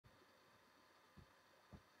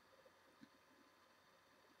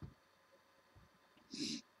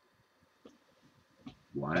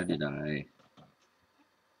Why did I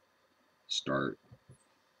start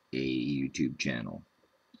a YouTube channel?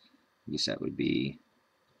 I guess that would be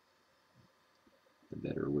the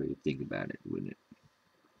better way to think about it, wouldn't it?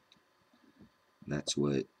 That's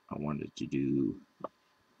what I wanted to do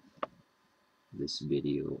this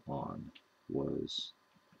video on, was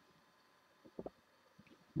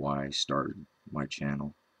why I started my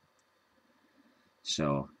channel.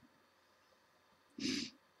 So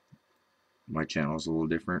my channel is a little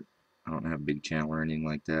different. I don't have a big channel or anything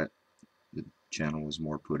like that. The channel was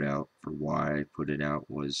more put out for why I put it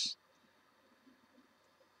out was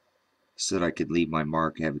so that I could leave my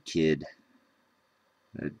mark, have a kid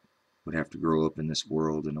that would have to grow up in this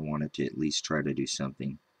world, and I wanted to at least try to do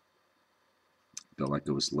something. Felt like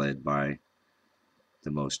it was led by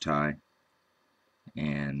the Most High,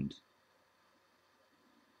 and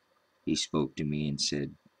He spoke to me and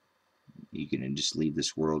said, "You can just leave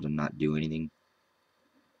this world and not do anything.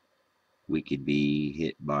 We could be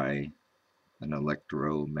hit by an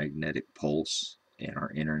electromagnetic pulse, and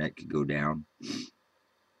our internet could go down.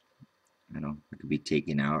 It could be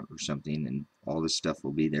taken out or something, and all this stuff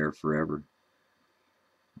will be there forever.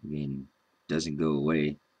 I mean, it doesn't go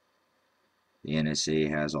away. The NSA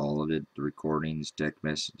has all of it, the recordings, text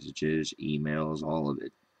messages, emails, all of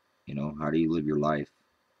it. How do you live your life?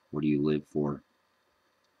 What do you live for?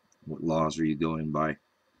 What laws are you going by?"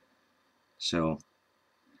 So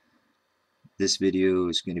this video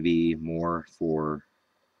is going to be more for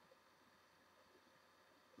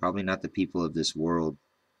probably not the people of this world.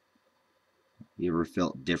 You ever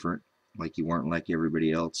felt different, like you weren't like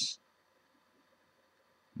everybody else?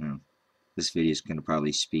 This video is going to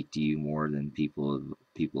probably speak to you more than people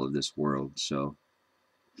of this world. So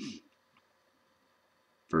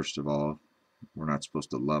first of all, we're not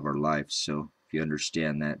supposed to love our life. So if you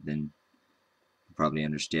understand that, then you probably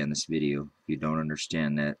understand this video. If you don't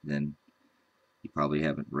understand that, then you probably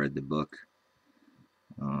haven't read the book.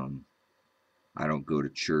 I don't go to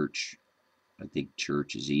church. I think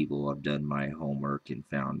church is evil. I've done my homework and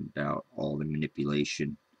found out all the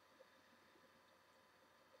manipulation.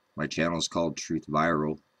 My channel is called Truth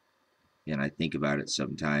Viral, and I think about it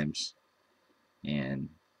sometimes, and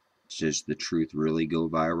does the truth really go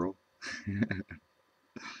viral?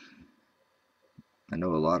 I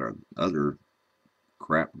know a lot of other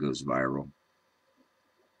crap goes viral.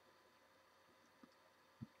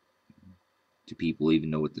 Do people even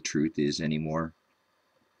know what the truth is anymore?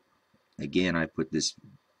 Again, I put this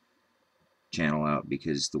channel out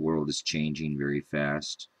because the world is changing very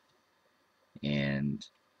fast, and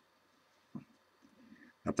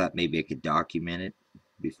I thought maybe I could document it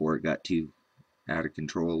before it got too out of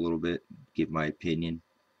control a little bit, give my opinion,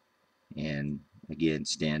 and again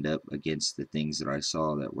stand up against the things that I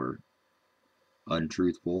saw that were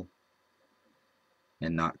untruthful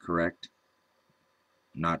and not correct,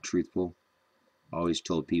 not truthful. I always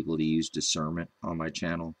told people to use discernment on my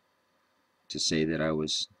channel, to say that I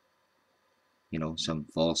was, some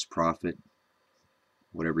false prophet,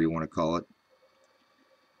 whatever you want to call it.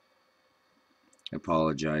 I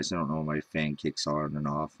apologize. I don't know, my fan kicks on and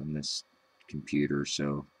off on this computer,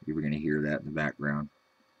 so you were going to hear that in the background.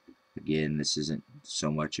 Again, this isn't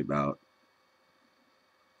so much about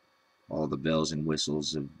all the bells and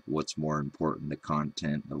whistles of what's more important, the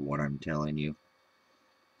content of what I'm telling you.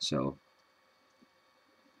 So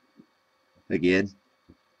again,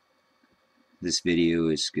 this video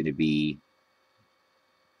is going to be,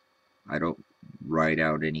 I don't write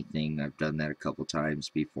out anything. I've done that a couple times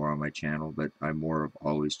before on my channel, but I more of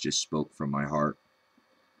always just spoke from my heart.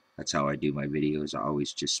 That's how I do my videos. I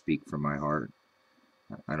always just speak from my heart.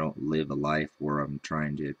 I don't live a life where I'm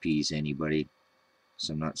trying to appease anybody.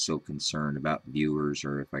 So I'm not so concerned about viewers,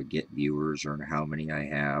 or if I get viewers, or how many I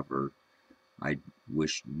have, or I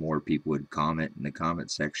wish more people would comment in the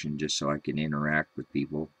comment section just so I can interact with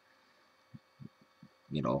people.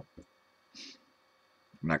 I'm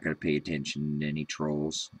not going to pay attention to any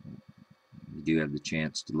trolls. You do have the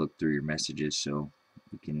chance to look through your messages, so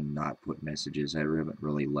you can not put messages. I haven't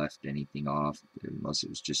really left anything off, unless it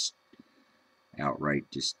was just outright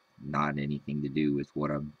just not anything to do with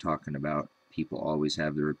what I'm talking about. People always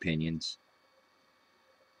have their opinions,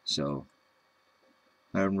 so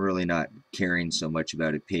I'm really not caring so much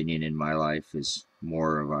about opinion in my life as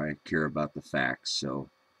more of I care about the facts. So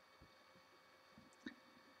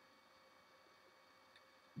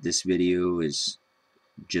this video is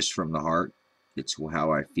just from the heart. It's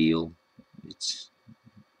how I feel. It's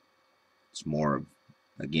more of,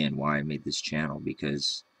 again, why I made this channel,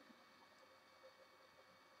 because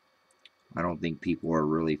I don't think people are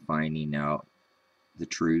really finding out the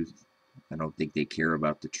truth. I don't think they care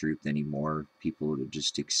about the truth anymore. People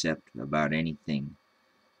just accept about anything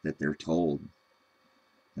that they're told,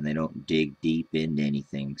 and they don't dig deep into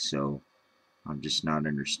anything. So I'm just not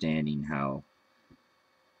understanding how,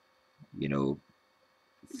 you know,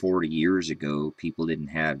 40 years ago, people didn't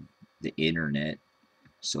have the internet,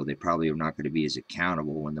 so they probably are not going to be as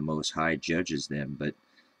accountable when the Most High judges them. But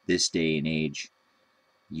this day and age,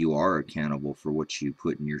 you are accountable for what you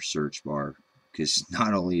put in your search bar, because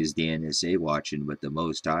not only is the NSA watching, but the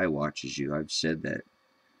Most High watches you. I've said that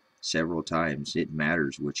several times. It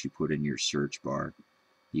matters what you put in your search bar.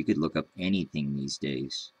 You could look up anything these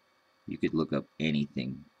days. You could look up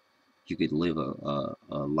anything. You could live a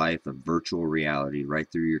life of virtual reality right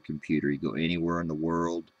through your computer. You go anywhere in the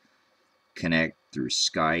world, connect through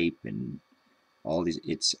Skype and all these.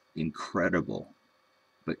 It's incredible.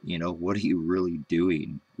 But you know, what are you really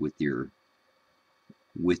doing with your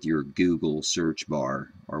Google search bar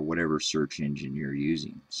or whatever search engine you're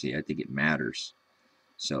using? See, I think it matters.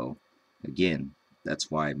 So again,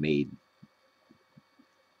 that's why I made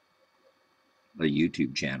a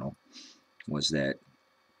YouTube channel, was that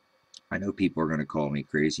I know people are going to call me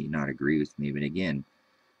crazy and not agree with me, but again,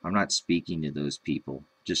 I'm not speaking to those people.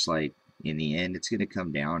 Just like in the end, it's going to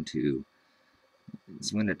come down to, I'm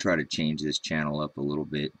going to try to change this channel up a little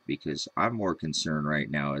bit, because I'm more concerned right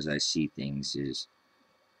now as I see things is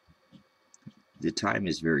the time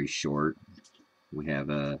is very short. We have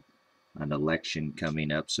an election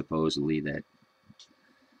coming up, supposedly, that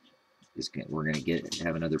is, we're going to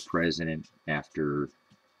have another president after,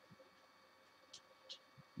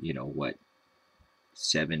 you know what,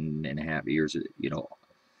 7.5 years, you know.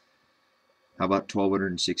 How about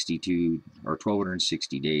 1262 or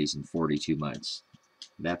 1260 days and 42 months?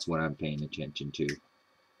 That's what I'm paying attention to.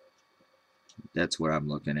 That's what I'm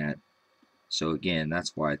looking at. So again,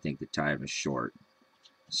 that's why I think the time is short.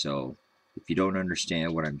 So if you don't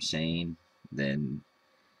understand what I'm saying, then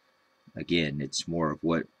again, it's more of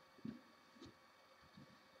what,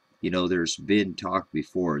 you know, there's been talk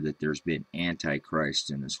before that there's been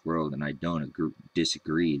antichrist in this world, and I don't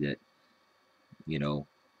disagree that, you know,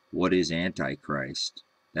 what is antichrist?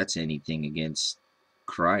 That's anything against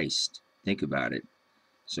Christ. Think about it.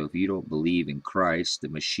 So if you don't believe in Christ, the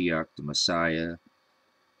Mashiach, the Messiah,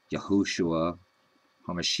 Yahushua,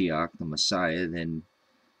 HaMashiach, the Messiah, then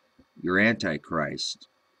you're antichrist,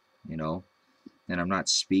 you know. And I'm not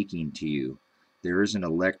speaking to you. There is an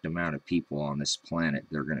elect amount of people on this planet.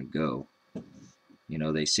 They're going to go. You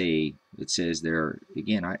know, they say, it says there,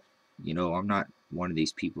 again, you know, I'm not one of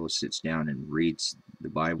these people who sits down and reads the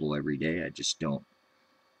Bible every day.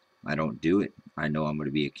 I don't do it. I know I'm going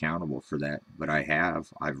to be accountable for that, but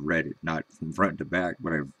I've read it, not from front to back,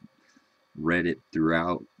 but I've read it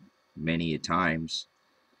throughout many a times,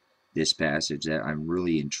 this passage, that I'm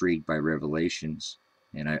really intrigued by Revelations,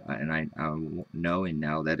 and I'm knowing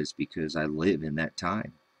now that it's because I live in that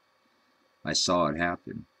time. I saw it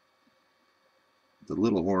happen. The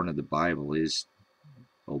little horn of the Bible is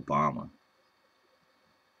Obama.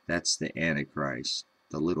 That's the Antichrist,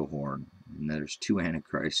 the little horn. And there's two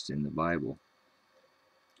Antichrists in the Bible.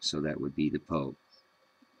 So that would be the Pope.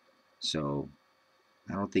 So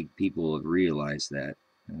I don't think people have realized that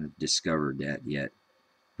and have discovered that yet.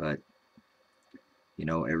 But, you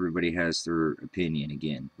know, everybody has their opinion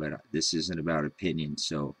again. But this isn't about opinion.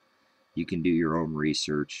 So you can do your own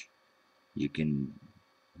research. You can,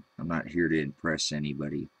 I'm not here to impress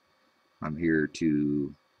anybody. I'm here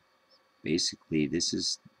to, basically, this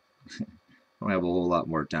is, I don't have a whole lot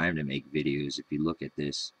more time to make videos. If you look at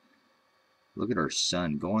this, look at our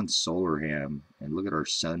sun. Go on Solarham and look at our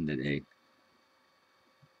sun today.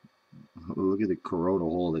 Look at the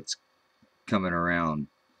coronal hole that's coming around.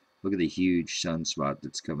 Look at the huge sunspot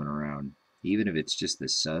that's coming around. Even if it's just the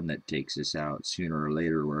sun that takes us out, sooner or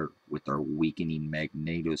later, we're with our weakening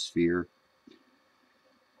magnetosphere.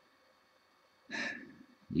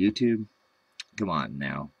 YouTube, come on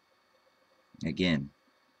now. Again,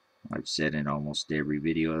 I've said in almost every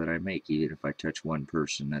video that I make, even if I touch one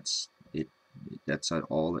person, that's it. That's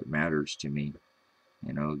all that matters to me.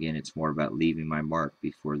 You know, again, it's more about leaving my mark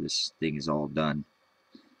before this thing is all done.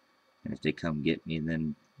 And if they come get me,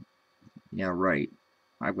 then, yeah, right.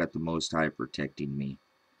 I've got the Most High protecting me.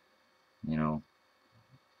 You know,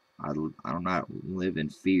 I do not live in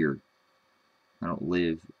fear. I don't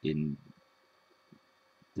live in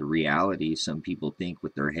the reality some people think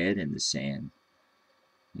with their head in the sand.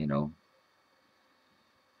 You know,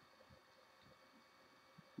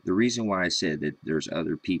 the reason why I said that there's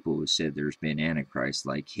other people who said there's been Antichrist,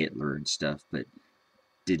 like Hitler and stuff, but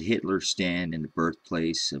did Hitler stand in the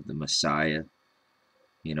birthplace of the Messiah,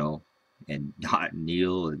 you know, and not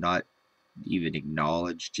kneel and not even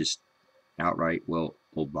acknowledge just outright. Well,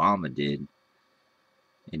 Obama did,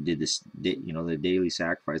 and did this, you know, the daily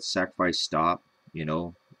sacrifice stop, you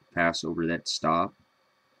know, Passover, that stop,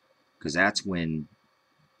 because that's when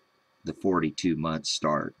the 42 months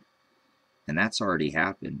start, and that's already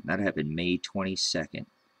happened. That happened May 22nd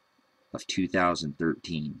of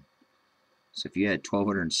 2013. So if you had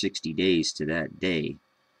 1260 days to that day,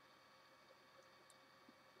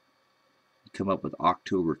 you come up with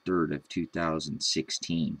October 3rd of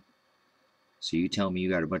 2016. So you tell me you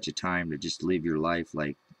got a bunch of time to just live your life,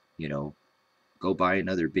 like, you know, go buy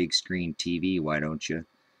another big screen TV, why don't you?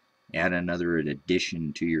 Add another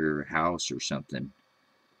addition to your house or something.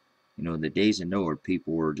 You know, in the days of Noah,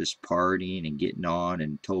 people were just partying and getting on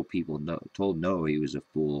and told Noah he was a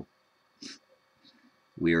fool.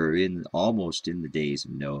 We are almost in the days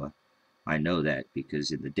of Noah. I know that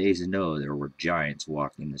because in the days of Noah there were giants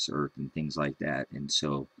walking this earth and things like that. And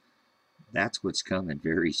so that's what's coming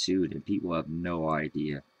very soon, and people have no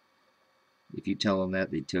idea. If you tell them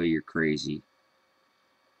that, they tell you you're crazy.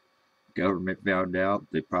 Government found out,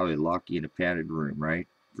 they'd probably lock you in a padded room, right?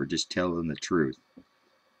 For just telling the truth.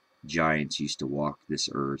 Giants used to walk this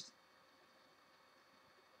earth.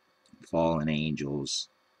 Fallen angels.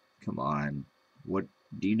 Come on. What,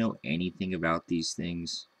 do you know anything about these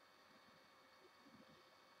things?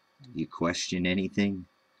 Do you question anything?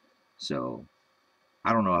 So,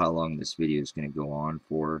 I don't know how long this video is going to go on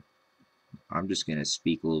for. I'm just going to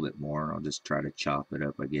speak a little bit more. I'll just try to chop it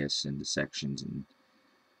up, I guess, into sections and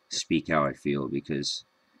speak how I feel, because,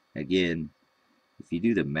 again, if you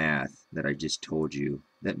do the math that I just told you,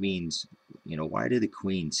 that means, you know, why did the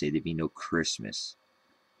Queen say there'd be no Christmas?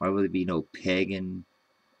 Why would there be no pagan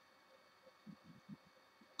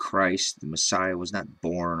Christ? The Messiah was not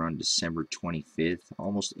born on December 25th.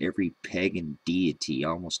 Almost every pagan deity,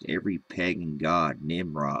 almost every pagan god,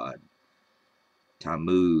 Nimrod,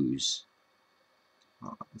 Tammuz, do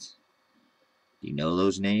you know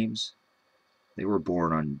those names? They were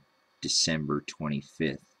born on December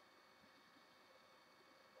 25th.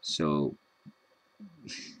 So,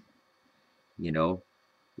 you know,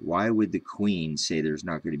 why would the Queen say there's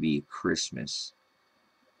not going to be a Christmas?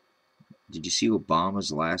 Did you see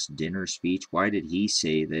Obama's last dinner speech? Why did he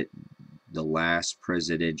say that the last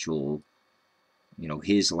presidential, you know,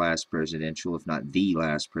 his last presidential, if not the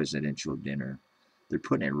last presidential dinner? They're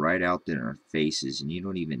putting it right out there in our faces, and you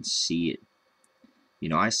don't even see it. You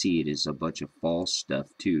know, I see it as a bunch of false stuff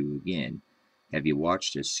too. Again, have you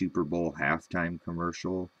watched a Super Bowl halftime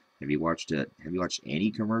commercial? Have you watched any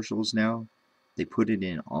commercials now? They put it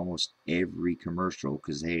in almost every commercial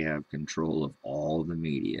because they have control of all the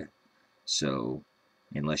media. So,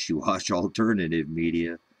 unless you watch alternative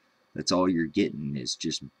media, that's all you're getting, is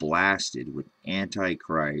just blasted with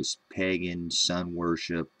Antichrist, pagan, sun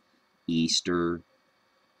worship, Easter.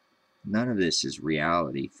 None of this is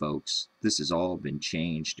reality, folks. This has all been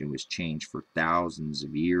changed and was changed for thousands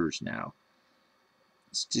of years now.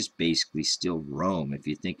 It's just basically still Rome if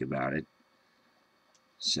you think about it.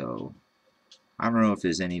 So, I don't know if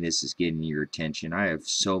there's any of this is getting your attention. I have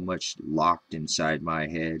so much locked inside my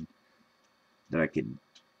head that I could,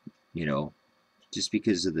 you know, just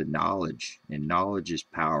because of the knowledge, and knowledge is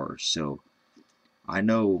power. So, I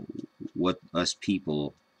know what us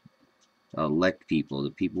people, elect people, the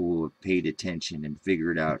people who have paid attention and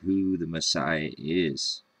figured out who the Messiah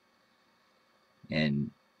is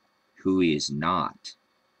and who he is not.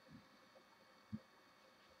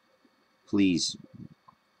 Please,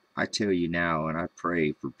 I tell you now, and I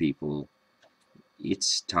pray for people,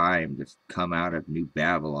 it's time to come out of New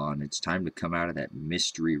Babylon. It's time to come out of that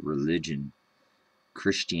mystery religion,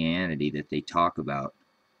 Christianity that they talk about.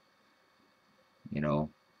 You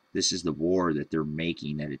know, this is the war that they're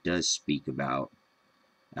making, that it does speak about.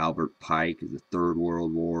 Albert Pike, the Third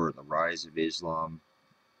World War, the rise of Islam.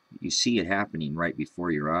 You see it happening right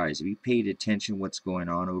before your eyes. Have you paid attention what's going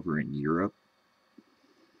on over in Europe?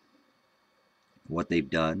 What they've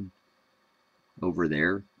done over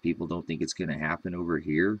there? People don't think it's going to happen over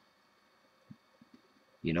here.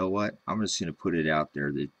 You know what? I'm just going to put it out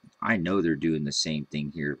there that I know they're doing the same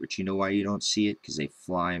thing here. But you know why you don't see it? Because they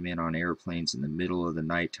fly them in on airplanes in the middle of the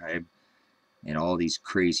nighttime. And all these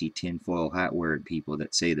crazy tinfoil hat wearing people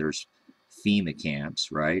that say there's FEMA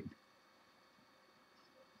camps, right?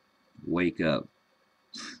 Wake up.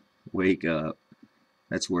 Wake up.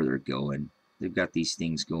 That's where they're going. They've got these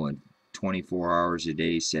things going 24 hours a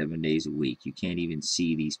day, 7 days a week. You can't even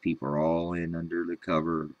see these people are all in under the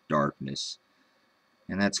cover of darkness.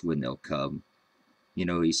 And that's when they'll come. You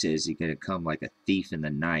know, he says he's going to come like a thief in the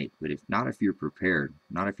night. But if you're prepared,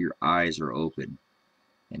 not if your eyes are open,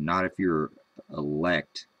 and not if you're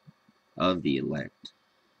elect of the elect.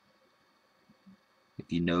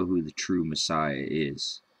 If you know who the true Messiah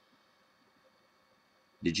is.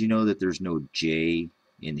 Did you know that there's no J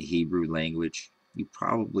in the Hebrew language? You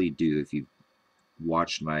probably do if you've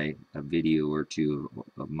watched a video or two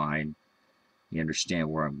of mine. You understand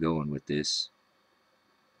where I'm going with this.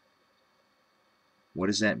 What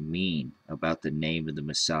does that mean about the name of the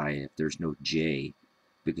Messiah if there's no J?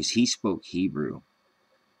 Because he spoke Hebrew,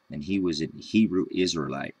 and he was a Hebrew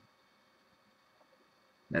Israelite.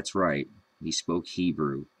 That's right. He spoke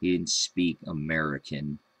Hebrew. He didn't speak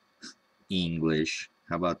American English.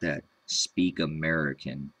 How about that? Speak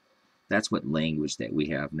American. That's what language that we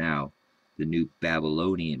have now. The new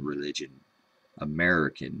Babylonian religion.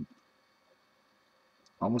 American.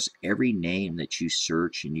 Almost every name that you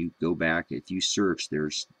search and you go back, if you search,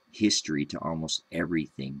 there's history to almost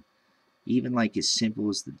everything. Even like as simple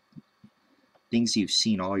as the things you've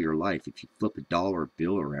seen all your life. If you flip a dollar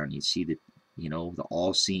bill around, you see the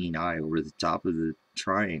all-seeing eye over the top of the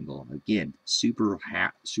triangle. Again, Super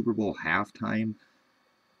Bowl halftime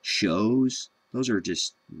shows, those are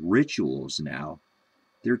just rituals now.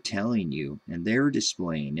 They're telling you, and they're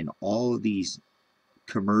displaying in all of these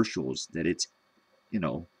commercials that it's,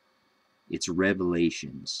 it's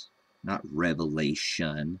revelations, not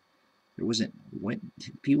revelation. There wasn't, when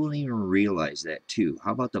people didn't even realize that too.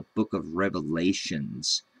 How about the book of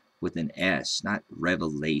Revelations with an S, not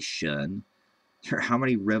revelation? How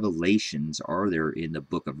many revelations are there in the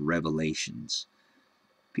book of Revelations?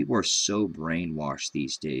 People are so brainwashed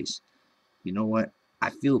these days. You know what? I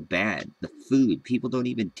feel bad. The food, people don't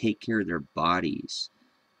even take care of their bodies.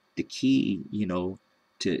 The key,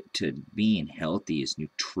 to being healthy is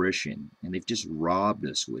nutrition, and they've just robbed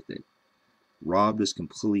us with it. Robbed us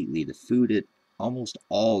completely. The food at almost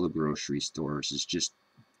all the grocery stores is just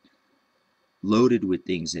loaded with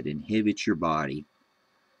things that inhibit your body.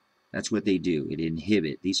 That's what they do. It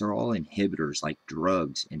inhibit. These are all inhibitors, like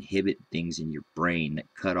drugs, inhibit things in your brain that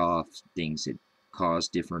cut off things that cause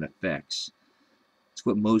different effects. It's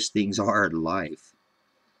what most things are in life.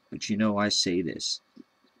 But I say this.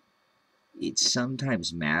 It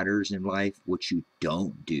sometimes matters in life what you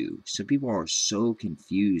don't do. Some people are so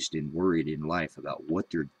confused and worried in life about what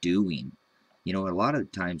they're doing. A lot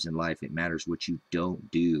of times in life it matters what you don't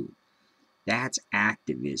do. That's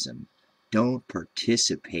activism. Don't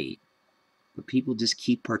participate. But people just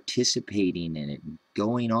keep participating in it and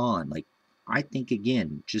going on. Like, I think,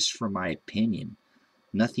 again, just from my opinion,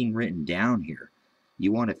 nothing written down here.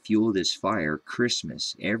 You want to fuel this fire,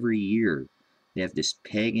 Christmas, every year. They have this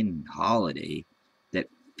pagan holiday that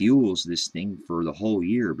fuels this thing for the whole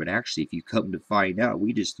year. But actually, if you come to find out,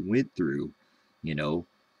 we just went through,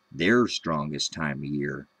 their strongest time of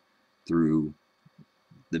year through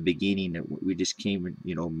the beginning. We just came,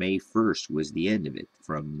 May 1st was the end of it.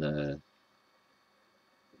 From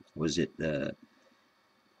was it the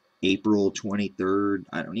April 23rd?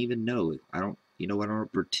 I don't even know. I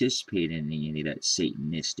don't participate in any of that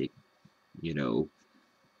satanistic,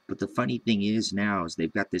 But the funny thing is now is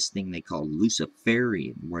they've got this thing they call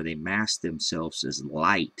Luciferian, where they mask themselves as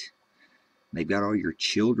light. They've got all your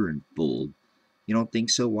children fooled. You don't think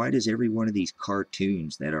so? Why does every one of these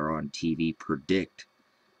cartoons that are on TV predict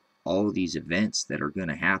all of these events that are going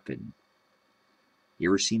to happen? You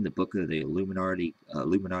ever seen the book of the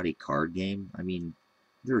Illuminati card game? I mean,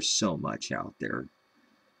 there's so much out there.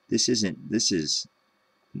 This is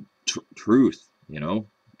truth,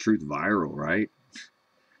 truth viral, right?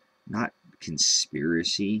 Not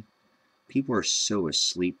conspiracy. People are so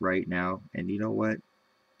asleep right now, and you know what?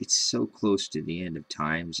 It's so close to the end of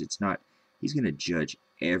times. He's going to judge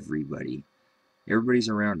everybody. Everybody's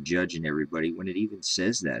around judging everybody when it even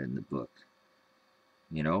says that in the book.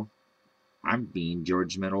 I'm being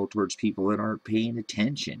judgmental towards people that aren't paying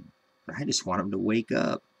attention. I just want them to wake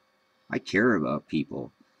up. I care about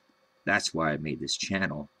people. That's why I made this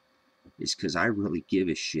channel. Is because I really give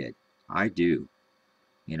a shit. I do.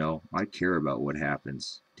 I care about what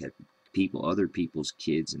happens to people, other people's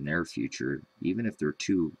kids and their future, even if they're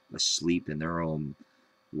too asleep in their own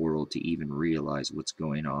world to even realize what's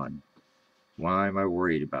going on. Why am I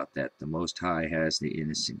worried about that? The Most High has the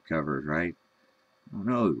innocent covered, right? I don't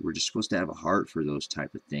know. We're just supposed to have a heart for those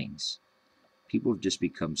type of things. People have just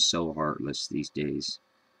become so heartless these days.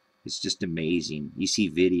 It's just amazing. You see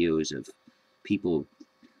videos of people,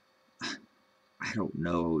 I don't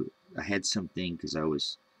know. I had something because I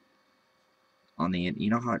was on the,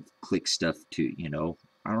 how it clicks stuff to,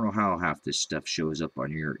 I don't know how half this stuff shows up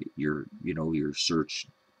on your search,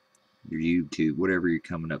 your YouTube, whatever you're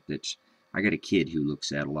coming up. I got a kid who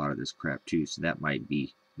looks at a lot of this crap too, so that might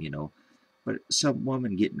be, but some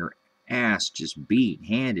woman getting her ass just beat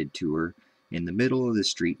handed to her in the middle of the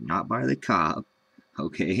street, not by the cop,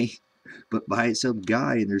 okay, but by some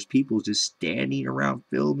guy, and there's people just standing around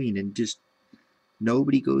filming, and just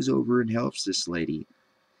nobody goes over and helps this lady.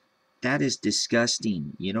 That is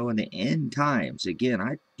disgusting. You know, in the end times,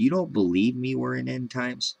 again, you don't believe me we're in end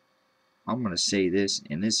times? I'm going to say this,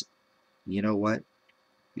 and this, you know what?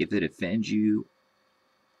 If it offends you,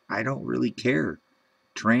 I don't really care.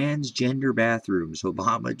 Transgender bathrooms.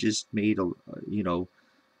 Obama just made a, you know,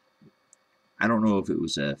 I don't know if it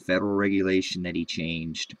was a federal regulation that he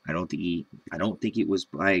changed. I don't think it was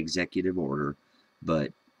by executive order,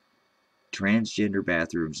 but transgender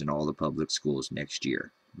bathrooms in all the public schools next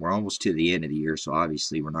year. We're almost to the end of the year, so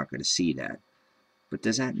obviously we're not going to see that. But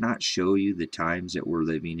does that not show you the times that we're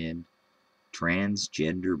living in?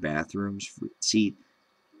 Transgender bathrooms. See,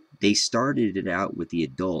 they started it out with the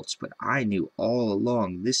adults, but I knew all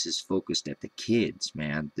along this is focused at the kids,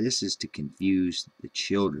 man. This is to confuse the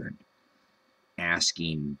children.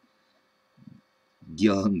 Asking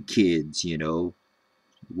young kids, you know,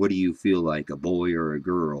 what do you feel like, a boy or a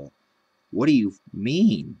girl? What do you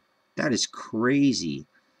mean? That is crazy.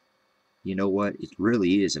 You know what? It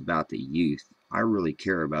really is about the youth. I really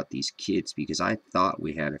care about these kids because I thought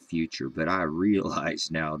we had a future, but I realize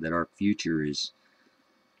now that our future is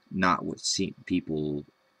not what people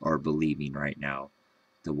are believing right now.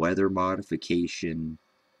 The weather modification.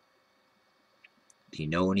 Do you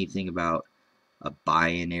know anything about a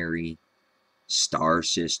binary star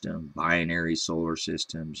system, binary solar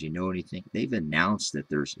systems? You know anything? They've announced that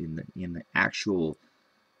there's in the actual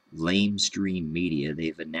lamestream media,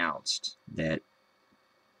 they've announced that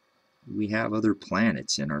we have other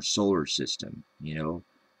planets in our solar system. You know,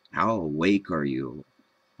 how awake are you?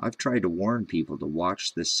 I've tried to warn people to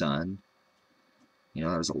watch the sun. You know,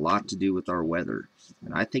 that has a lot to do with our weather.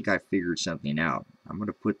 And I think I figured something out. I'm not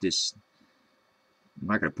going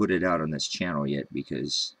to put it out on this channel yet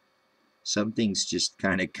because some things just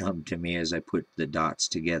kind of come to me as I put the dots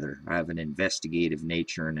together. I have an investigative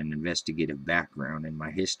nature and an investigative background in my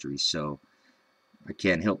history, so I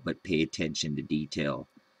can't help but pay attention to detail.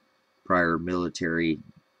 Prior military,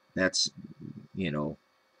 that's, you know,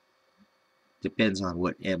 depends on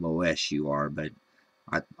what MOS you are, but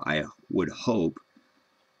I would hope,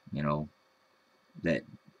 you know, that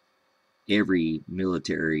every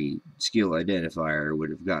military skill identifier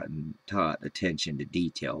would have gotten taught attention to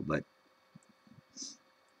detail, but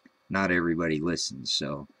not everybody listens.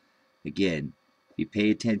 So again, if you pay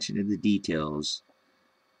attention to the details,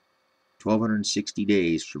 1260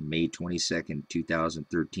 days from May 22nd,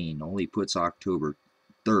 2013 only puts October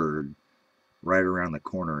 3rd right around the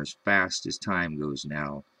corner as fast as time goes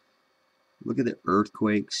now. Look at the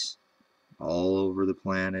earthquakes all over the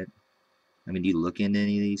planet. I mean, do you look into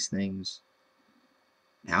any of these things?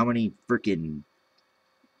 How many freaking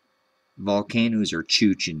volcanoes are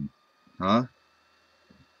chooching? Huh?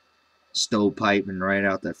 Stovepiping right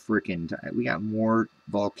out the freaking... We got more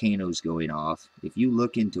volcanoes going off. If you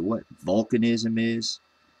look into what volcanism is,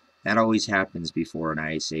 that always happens before an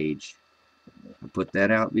ice age. I put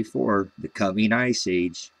that out before. The coming ice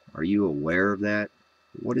age. Are you aware of that?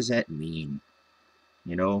 What does that mean?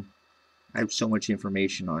 You know, I have so much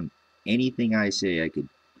information on anything I say. I could,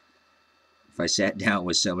 if I sat down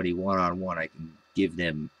with somebody one-on-one, I can give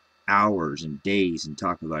them hours and days and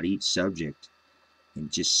talk about each subject and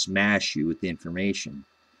just smash you with information.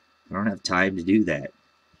 I don't have time to do that,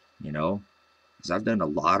 you know, because I've done a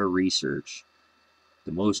lot of research.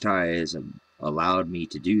 The Most High has allowed me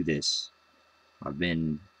to do this. I've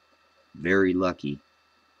been very lucky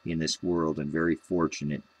in this world and very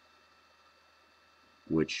fortunate,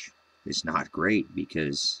 which is not great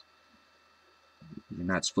because you're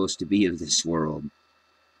not supposed to be of this world.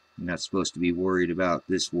 You're not supposed to be worried about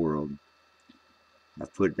this world.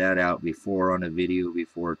 I've put that out before on a video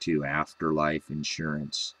before too, afterlife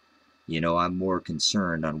insurance. You know, I'm more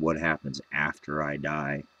concerned on what happens after I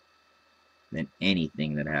die than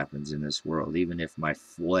anything that happens in this world. Even if my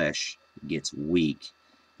flesh gets weak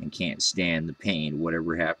and can't stand the pain,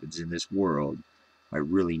 whatever happens in this world, I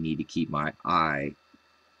really need to keep my eye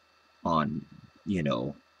on, you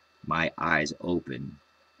know, my eyes open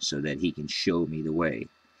so that he can show me the way.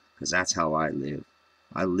 Because that's how I live.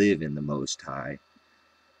 I live in the Most High.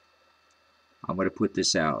 I'm going to put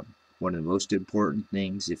this out. One of the most important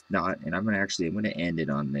things, if not, and I'm going to end it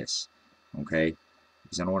on this, okay?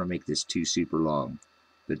 Because I don't want to make this too super long.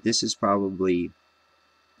 But this is probably,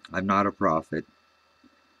 I'm not a prophet.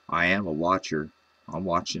 I am a watcher. I'm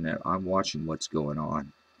watching it. I'm watching what's going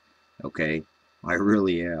on. Okay? I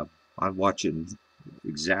really am. I'm watching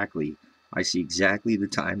exactly. I see exactly the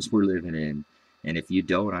times we're living in. And if you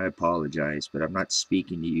don't, I apologize, but I'm not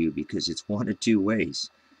speaking to you, because it's one of two ways.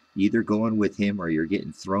 Either going with him or you're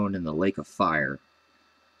getting thrown in the lake of fire.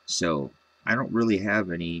 So I don't really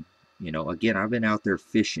have any, again, I've been out there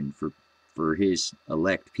fishing for his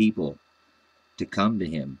elect people to come to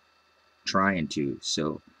him, trying to.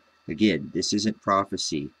 So again, this isn't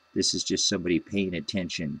prophecy. This is just somebody paying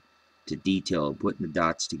attention to detail, putting the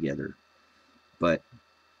dots together. But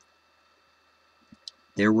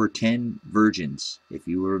there were 10 virgins, if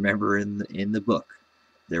you remember in the book.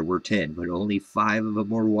 There were 10, but only 5 of them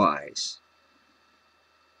were wise.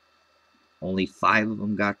 Only 5 of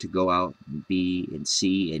them got to go out and be and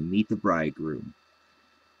see and meet the bridegroom.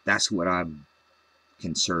 That's what I'm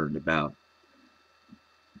concerned about.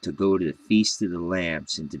 To go to the Feast of the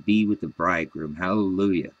Lambs and to be with the bridegroom.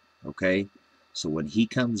 Hallelujah. Okay? So when he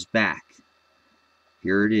comes back,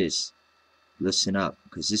 here it is. Listen up,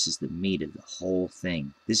 because this is the meat of the whole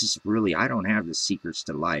thing. This is really, I don't have the secrets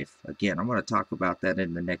to life. Again, I'm going to talk about that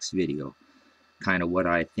in the next video. Kind of what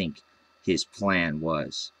I think his plan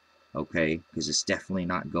was. Okay? Because it's definitely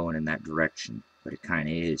not going in that direction. But it kind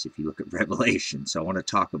of is if you look at Revelation. So I want to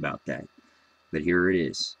talk about that. But here it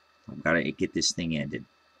is. I've got to get this thing ended.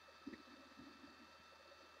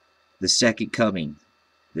 The second coming,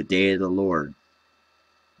 the day of the Lord,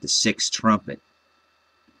 the sixth trumpet,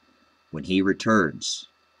 when he returns,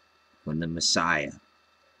 when the Messiah,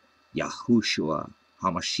 Yahushua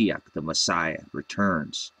HaMashiach, the Messiah,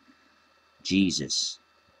 returns, Jesus,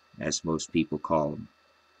 as most people call him,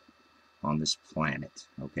 on this planet,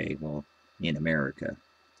 okay, well, in America,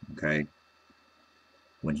 okay,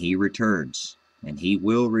 when he returns, and he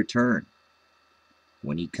will return,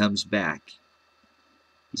 when he comes back,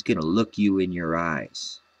 he's going to look you in your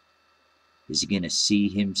eyes. Is he going to see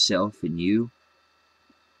himself in you?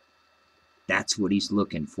 That's what he's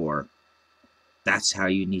looking for. That's how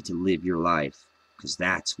you need to live your life, because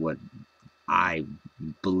that's what I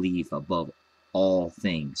believe above all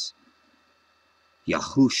things.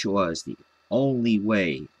 Yahushua is the only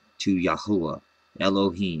way to Yahuwah,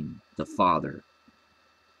 Elohim, the Father.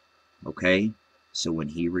 Okay? So when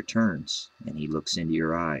he returns and he looks into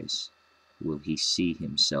your eyes, will he see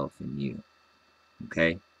himself in you?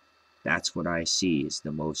 Okay? That's what I see is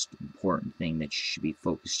the most important thing that you should be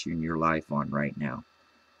focused in your life on right now.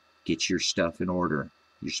 Get your stuff in order.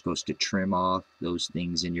 You're supposed to trim off those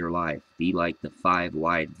things in your life. Be like the five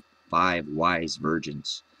wise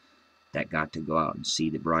virgins that got to go out and see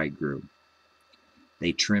the bridegroom.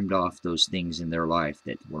 They trimmed off those things in their life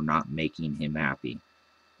that were not making him happy.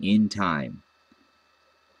 In time,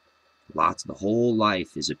 the whole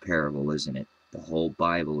life is a parable, isn't it? The whole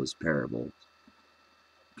Bible is parables.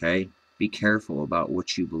 Okay? Be careful about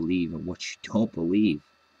what you believe and what you don't believe.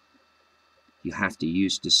 You have to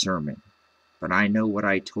use discernment. But I know what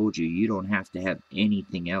I told you. You don't have to have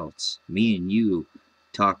anything else. Me and you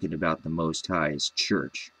talking about the Most High is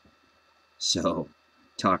church. So,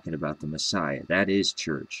 talking about the Messiah, that is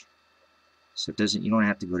church. So you don't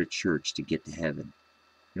have to go to church to get to heaven.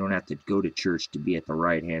 You don't have to go to church to be at the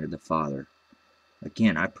right hand of the Father.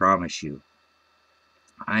 Again, I promise you,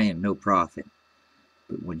 I am no prophet.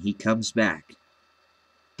 But when he comes back,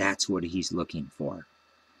 that's what he's looking for.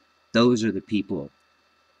 Those are the people,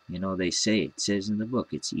 they say, it says in the book,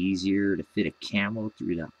 it's easier to fit a camel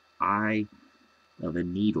through the eye of a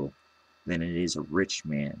needle than it is a rich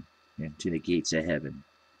man into the gates of heaven.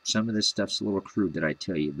 Some of this stuff's a little crude that I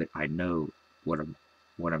tell you, but I know what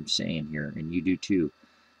I'm saying here, and you do too,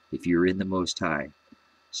 if you're in the Most High.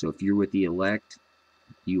 So if you're with the elect,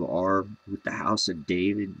 you are with the house of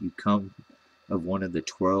David, you come of one of the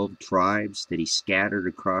 12 tribes that he scattered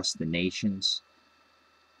across the nations,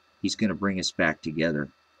 he's going to bring us back together.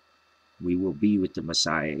 We will be with the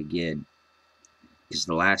Messiah again. Because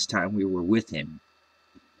the last time we were with him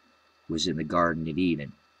was in the Garden of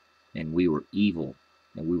Eden. And we were evil.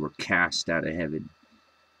 And we were cast out of heaven.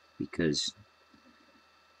 Because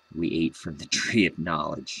we ate from the tree of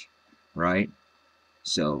knowledge. Right?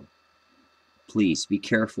 So, please be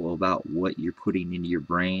careful about what you're putting into your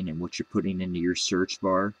brain and what you're putting into your search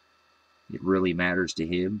bar. It really matters to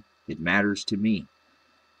him. It matters to me.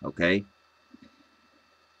 Okay?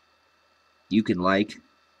 You can like,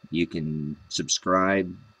 you can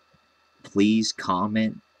subscribe. Please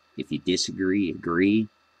comment if you disagree, agree.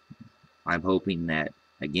 I'm hoping that,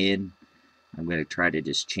 again, I'm going to try to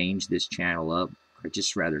just change this channel up. I'd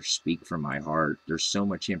just rather speak from my heart. There's so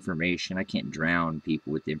much information. I can't drown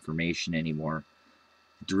people with information anymore.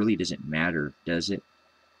 It really doesn't matter, does it?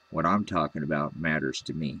 What I'm talking about matters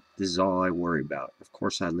to me. This is all I worry about. Of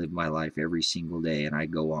course, I live my life every single day, and I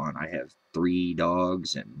go on. I have 3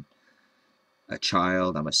 dogs and a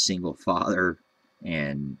child. I'm a single father.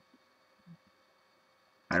 and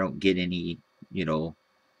I don't get any, you know,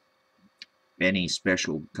 any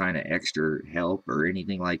special kind of extra help or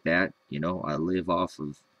anything like that. You know, I live off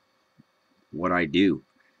of what I do,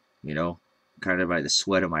 you know, kind of by the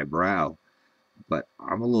sweat of my brow. But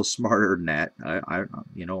I'm a little smarter than that.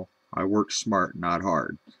 You know, I work smart, not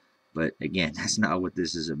hard. But again, that's not what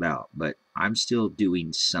this is about. But I'm still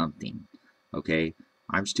doing something, okay?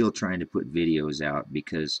 I'm still trying to put videos out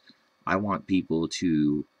because I want people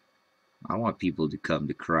to come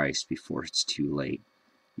to Christ before it's too late.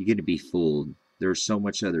 You're going to be fooled. There's so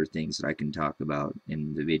much other things that I can talk about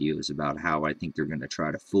in the videos about how I think they're going to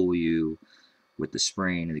try to fool you with the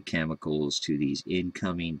spraying of the chemicals, to these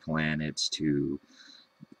incoming planets, to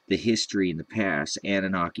the history in the past,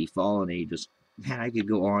 Anunnaki, fallen angels. Man, I could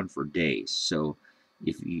go on for days. So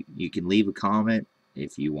if you can leave a comment,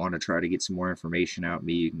 if you want to try to get some more information out of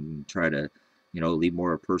me, you can try to, you know, leave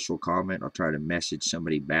more a personal comment. I'll try to message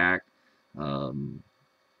somebody back. Um,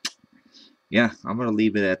 yeah, I'm going to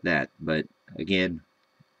leave it at that. But again,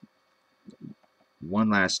 one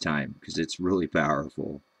last time, because it's really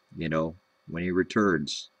powerful, you know, when he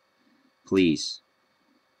returns, please,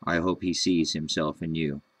 I hope he sees himself in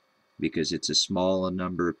you, because it's a small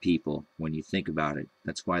number of people when you think about it.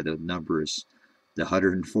 That's why the number is the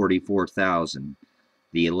 144,000.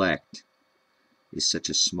 The elect is such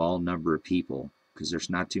a small number of people, because there's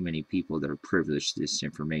not too many people that are privileged to this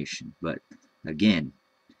information. But again,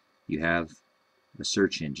 you have a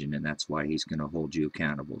search engine, and that's why he's going to hold you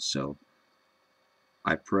accountable. So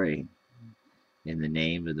I pray in the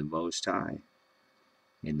name of the Most High,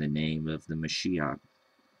 in the name of the Mashiach,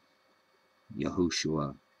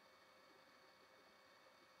 Yahushua,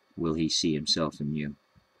 will he see himself in you.